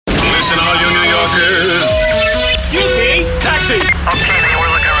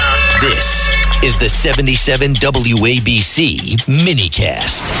This is the 77 WABC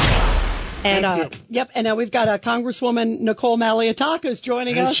minicast. And and now we've got Congresswoman Nicole Malliotakis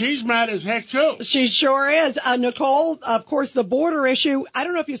joining us. She's mad as heck too. She sure is. Nicole, of course, the border issue. I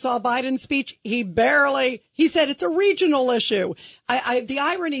don't know if you saw Biden's speech. He said it's a regional issue. The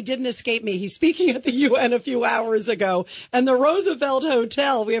irony didn't escape me. He's speaking at the UN a few hours ago, and the Roosevelt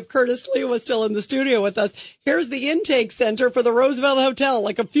Hotel. We have Curtis Lewis still in the studio with us. Here's the intake center for the Roosevelt Hotel,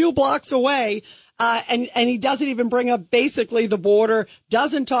 like a few blocks away. And he doesn't even bring up basically the border,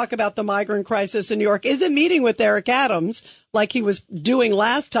 doesn't talk about the migrant crisis in New York, isn't meeting with Eric Adams like he was doing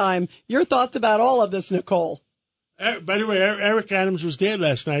last time. Your thoughts about all of this, Nicole? By the way, Eric Adams was there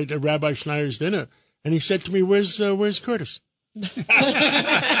last night at Rabbi Schneier's dinner, and he said to me, where's Curtis? Well,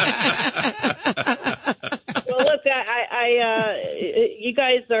 look, you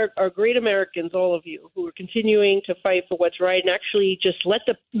guys are great Americans, all of you, who are continuing to fight for what's right and actually just let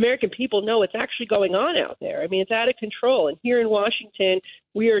the American people know what's actually going on out there. I mean, it's out of control. And here in Washington,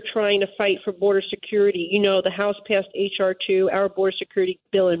 we are trying to fight for border security. You know, the House passed H.R. 2, our border security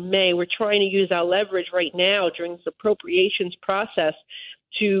bill in May. We're trying to use our leverage right now during this appropriations process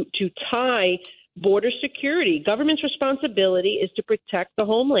to tie border security. Government's responsibility is to protect the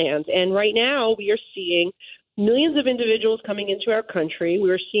homeland. And right now we are seeing millions of individuals coming into our country.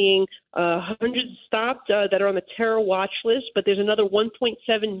 We're seeing hundreds stopped that are on the terror watch list, but there's another 1.7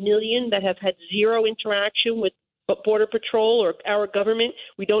 million that have had zero interaction with Border Patrol or our government.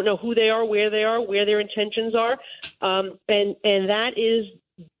 We don't know who they are, where their intentions are. And that is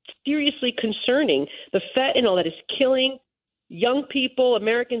seriously concerning. The fentanyl that is killing young people,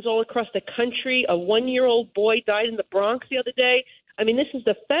 Americans all across the country. A 1-year-old boy died in the Bronx the other day. I mean, this is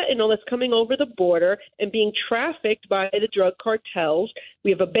the fentanyl that's coming over the border and being trafficked by the drug cartels.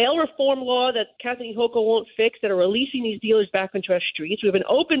 We have a bail reform law that Kathleen Hochul won't fix that are releasing these dealers back into our streets. We have an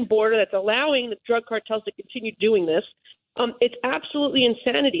open border that's allowing the drug cartels to continue doing this. It's absolutely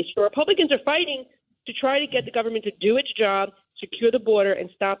insanity. So Republicans are fighting to try to get the government to do its job, secure the border, and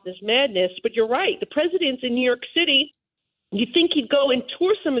stop this madness. But you're right. The president's in New York City. You think he'd go and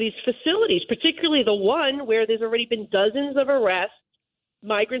tour some of these facilities, particularly the one where there's already been dozens of arrests.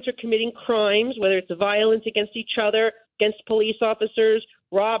 Migrants are committing crimes, whether it's violence against each other, against police officers,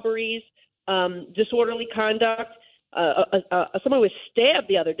 robberies, disorderly conduct. Someone was stabbed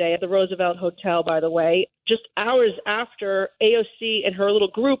the other day at the Roosevelt Hotel, by the way, just hours after AOC and her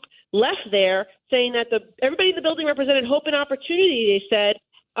little group left there, saying that everybody in the building represented hope and opportunity, they said,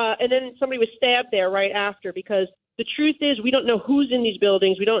 and then somebody was stabbed there right after because the truth is we don't know who's in these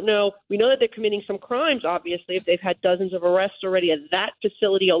buildings. We don't know. We know that they're committing some crimes, obviously, if they've had dozens of arrests already at that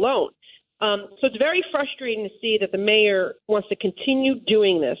facility alone. So it's very frustrating to see that the mayor wants to continue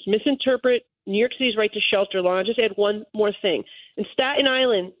doing this, misinterpret New York City's right to shelter law. I'll just add one more thing. In Staten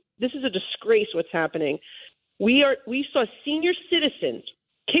Island, this is a disgrace what's happening. We saw senior citizens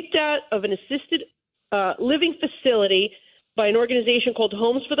kicked out of an assisted living facility by an organization called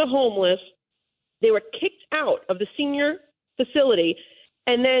Homes for the Homeless. They were kicked out of the senior facility,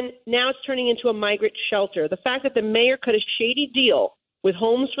 and then now it's turning into a migrant shelter. The fact that the mayor cut a shady deal with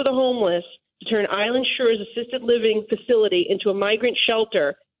Homes for the Homeless to turn Island Shore's assisted living facility into a migrant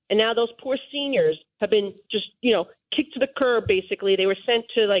shelter, and now those poor seniors have been just, kicked to the curb, basically. They were sent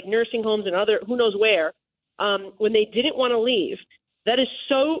to, like, nursing homes and other who knows where when they didn't want to leave. That is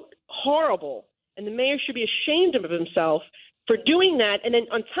so horrible, and the mayor should be ashamed of himself for doing that, and then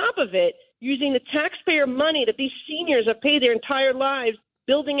on top of it, using the taxpayer money that these seniors have paid their entire lives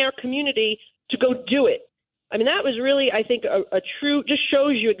building our community to go do it. I mean, that was really, I think, a true, just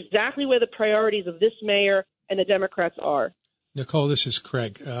shows you exactly where the priorities of this mayor and the Democrats are. Nicole, this is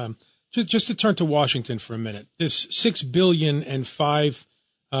Craig. Just to turn to Washington for a minute. This $6 billion and 5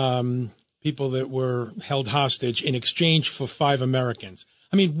 people that were held hostage in exchange for 5 Americans.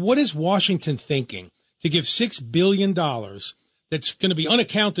 I mean, what is Washington thinking to give $6 billion that's going to be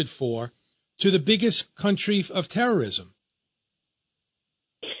unaccounted for to the biggest country of terrorism?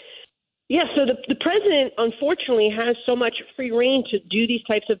 Yeah, so the president, unfortunately, has so much free rein to do these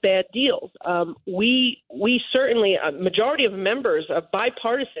types of bad deals. We certainly, a majority of members,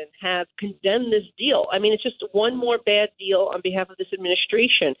 bipartisan, have condemned this deal. I mean, it's just one more bad deal on behalf of this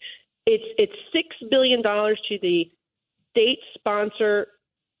administration. It's $6 billion to the state sponsor,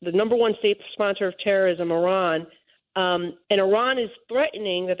 the number one state sponsor of terrorism, Iran. And Iran is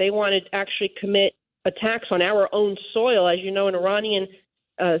threatening that they want to actually commit attacks on our own soil. As you know, an Iranian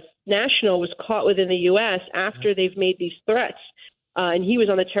national was caught within the U.S. after they've made these threats, and he was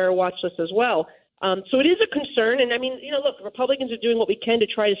on the terror watch list as well. So it is a concern. And, I mean, look, Republicans are doing what we can to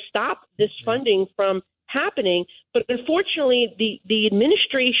try to stop this funding from happening. But unfortunately, the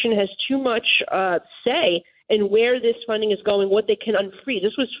administration has too much say in where this funding is going, what they can unfreeze.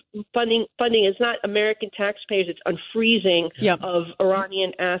 This was funding is not American taxpayers. It's unfreezing of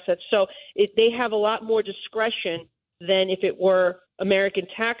Iranian assets. So they have a lot more discretion than if it were American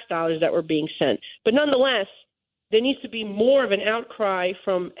tax dollars that were being sent. But nonetheless, there needs to be more of an outcry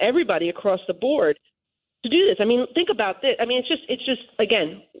from everybody across the board to do this. I mean, think about this. I mean, it's just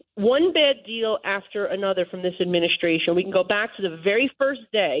again, one bad deal after another from this administration. We can go back to the very first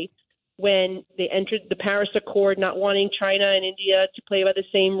day when they entered the Paris Accord, not wanting China and India to play by the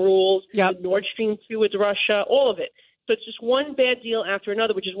same rules, Nord Stream 2 with Russia, all of it. So it's just one bad deal after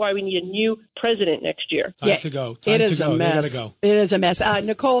another, which is why we need a new president next year. Time to go. It is a mess. It is a mess.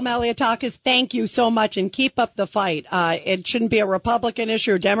 Nicole Malliotakis, thank you so much, and keep up the fight. It shouldn't be a Republican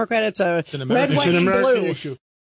issue or Democrat. It's a red, white, and blue issue.